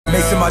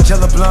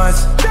Margiela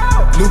blunts,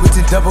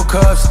 Louboutin double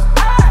cups,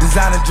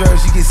 designer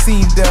drugs, you get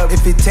seen up.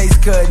 If it tastes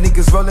good,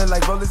 niggas rolling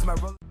like rollers, my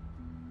roller.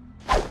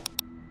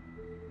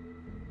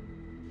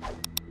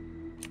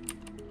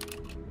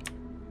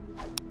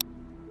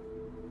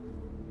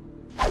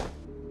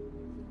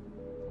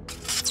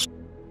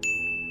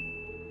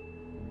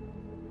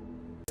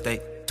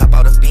 Top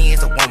out the beans,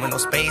 the one with no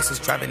spaces.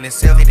 Driving in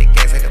silver, the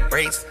gas like a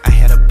brakes. I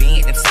had a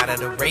bean inside of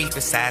the race.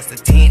 Besides the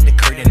tent, the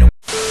curtain,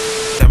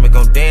 then we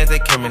gon' dance. They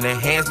came in their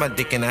hands, my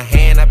dick in her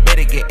hand. I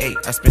better get 8.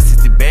 I spent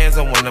 60 bands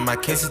on one of my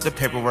kisses. The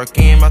paperwork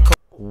in my coat.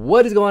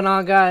 What is going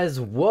on, guys?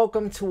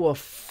 Welcome to a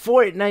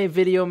Fortnite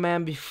video,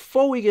 man.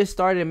 Before we get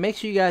started, make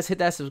sure you guys hit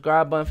that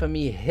subscribe button for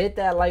me. Hit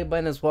that like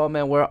button as well,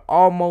 man. We're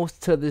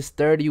almost to this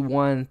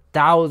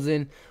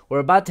 31,000. We're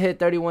about to hit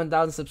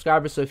 31,000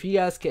 subscribers. So if you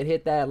guys could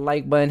hit that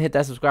like button, hit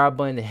that subscribe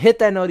button, hit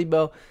that noti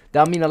bell,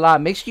 that'll mean a lot.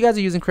 Make sure you guys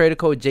are using creator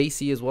code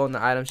JayyyCee as well in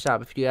the item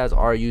shop. If you guys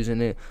are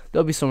using it,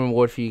 there'll be some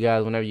reward for you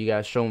guys whenever you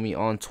guys show me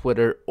on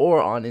Twitter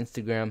or on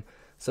Instagram.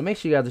 So make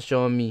sure you guys are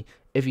showing me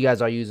if you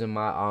guys are using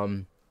my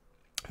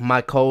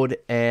my code.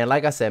 And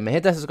like I said, man,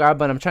 hit that subscribe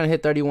button. I'm trying to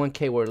hit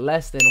 31k. We're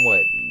less than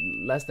what,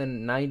 less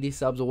than 90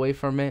 subs away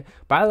from it,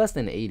 probably less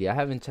than 80. I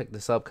haven't checked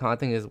the sub count. I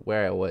think is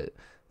where at what,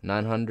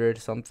 900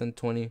 something,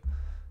 20,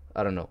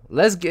 I don't know.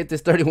 Let's get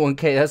this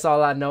 31k. That's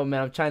all I know,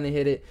 man. I'm trying to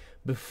hit it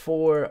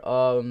before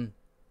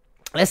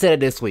let's hit it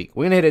this week.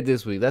 We're gonna hit it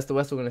this week. That's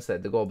what we're gonna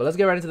set the goal. But let's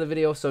get right into the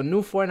video. So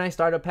new Fortnite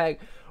starter pack,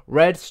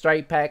 red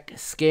strike pack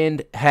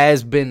skinned,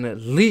 has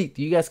been leaked.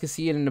 You guys can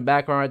see it in the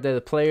background right there.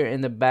 The player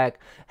in the back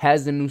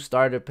has the new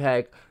starter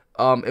pack.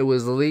 It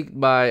was leaked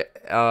by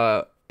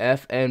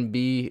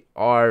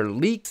FNBR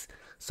leaks.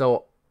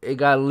 So it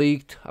got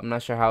leaked. I'm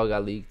not sure how it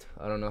got leaked.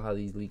 I don't know how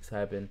these leaks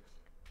happen.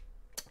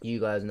 You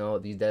guys know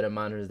these data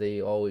miners,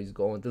 they always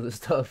going through the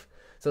stuff.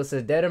 So it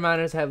says data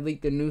miners have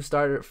leaked the new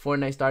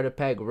Fortnite starter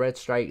pack red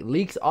strike.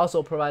 Leaks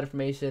also provide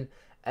information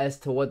as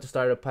to what the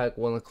starter pack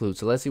will include.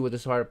 So let's see what the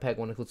starter pack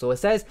will include. So it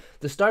says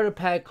the starter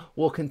pack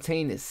will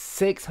contain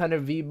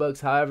 600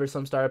 V-Bucks. However,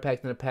 some starter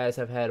packs in the past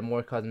have had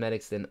more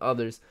cosmetics than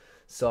others.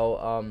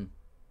 So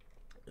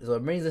so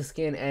it brings the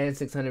skin and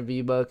 600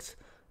 V-Bucks.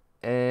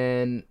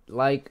 And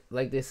like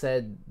they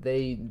said,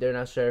 they're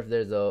not sure if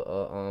there's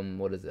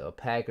a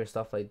pack or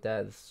stuff like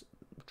that.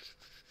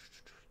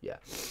 Yeah.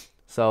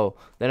 So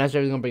they're not sure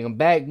if he's gonna bring a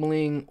back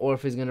bling or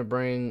if he's gonna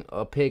bring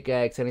a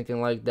pickaxe,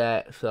 anything like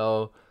that.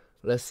 So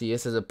let's see. It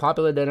says a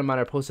popular data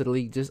miner posted a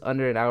leak just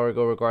under an hour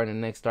ago regarding the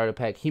next starter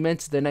pack. He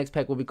mentioned the next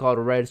pack will be called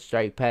a red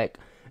strike pack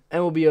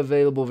and will be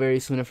available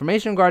very soon.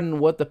 Information regarding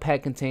what the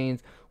pack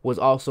contains was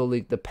also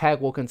leaked. The pack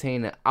will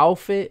contain an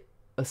outfit,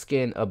 a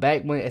skin, a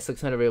back bling, and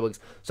 600 V-Bucks.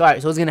 So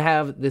alright, so it's gonna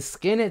have the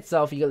skin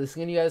itself. You got the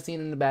skin you guys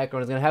seen in the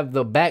background. It's gonna have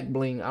the back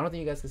bling. I don't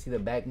think you guys can see the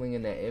back bling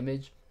in that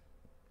image.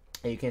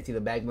 And you can't see the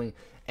back bling,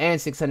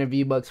 and 600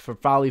 V-Bucks for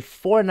probably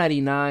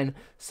 $4.99.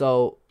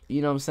 So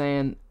you know what I'm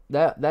saying,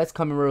 that's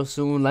coming real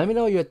soon. Let me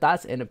know your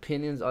thoughts and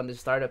opinions on the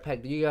starter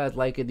pack. Do you guys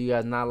like it? Do you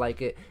guys not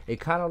like it?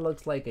 It kind of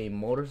looks like a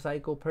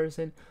motorcycle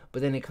person,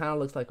 but then it kind of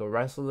looks like a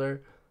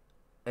wrestler,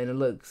 and it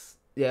looks,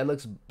 yeah, it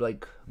looks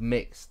like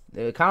mixed.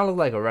 It kind of looks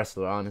like a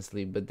wrestler,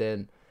 honestly, but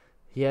then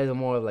he has a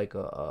more like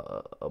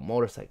a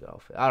motorcycle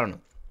outfit. I don't know.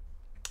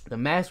 The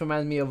mask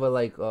reminds me of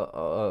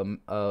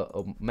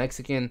a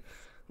Mexican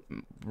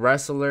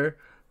wrestler,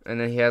 and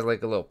then he has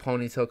like a little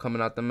ponytail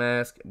coming out the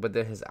mask, but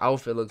then his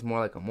outfit looks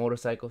more like a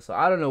motorcycle. So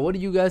I don't know, what do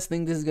you guys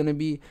think this is gonna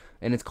be?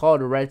 And it's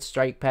called a red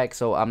strike pack,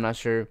 so I'm not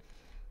sure.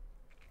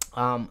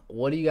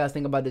 What do you guys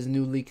think about this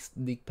new leak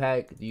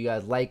pack? Do you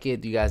guys like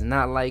it? Do you guys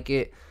not like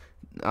it?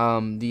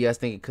 Do you guys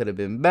think it could have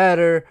been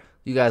better?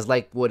 Do you guys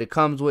like what it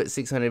comes with?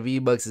 600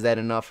 V-Bucks, is that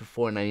enough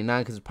for $4.99?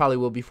 Because it probably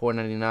will be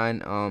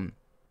 $4.99.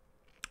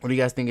 What do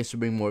you guys think? It should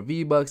bring more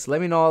V-Bucks?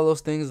 Let me know all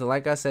those things. And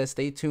like I said,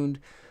 stay tuned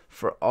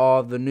for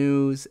all the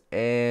news.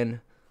 And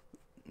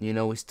you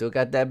know, we still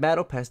got that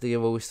battle pass to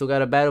give away. We still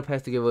got a battle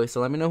pass to give away. So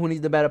let me know who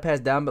needs the battle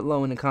pass down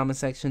below in the comment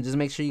section. Just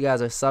make sure you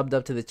guys are subbed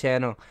up to the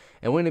channel,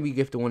 and we're gonna be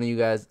gifting one of you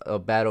guys a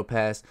battle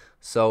pass.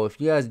 So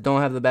if you guys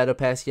don't have the battle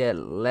pass yet,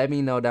 let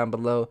me know down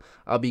below.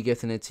 I'll be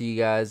gifting it to you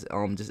guys.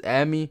 Just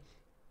add me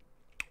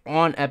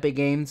on Epic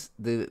Games.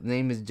 The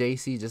name is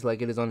JayyyCee, just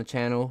like it is on the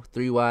channel.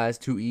 3 Y's,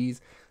 2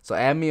 E's. So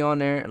add me on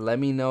there and let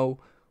me know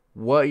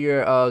what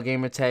your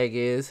gamer tag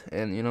is,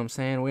 and you know what I'm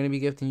saying, we're gonna be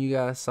gifting you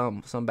guys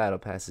some battle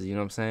passes, you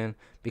know what I'm saying,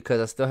 because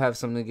I still have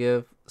something to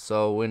give.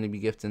 So we're gonna be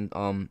gifting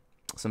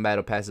some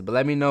battle passes. But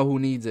let me know who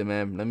needs it,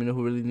 man. Let me know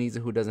who really needs it,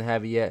 who doesn't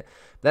have it yet.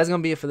 That's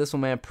gonna be it for this one,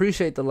 man.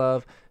 Appreciate the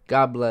love,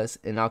 God bless,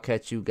 and I'll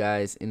catch you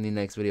guys in the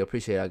next video.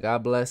 Appreciate it,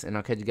 God bless, and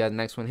I'll catch you guys in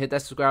the next one. Hit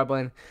that subscribe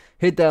button,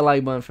 hit that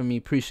like button for me.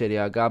 Appreciate it,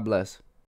 y'all. God bless.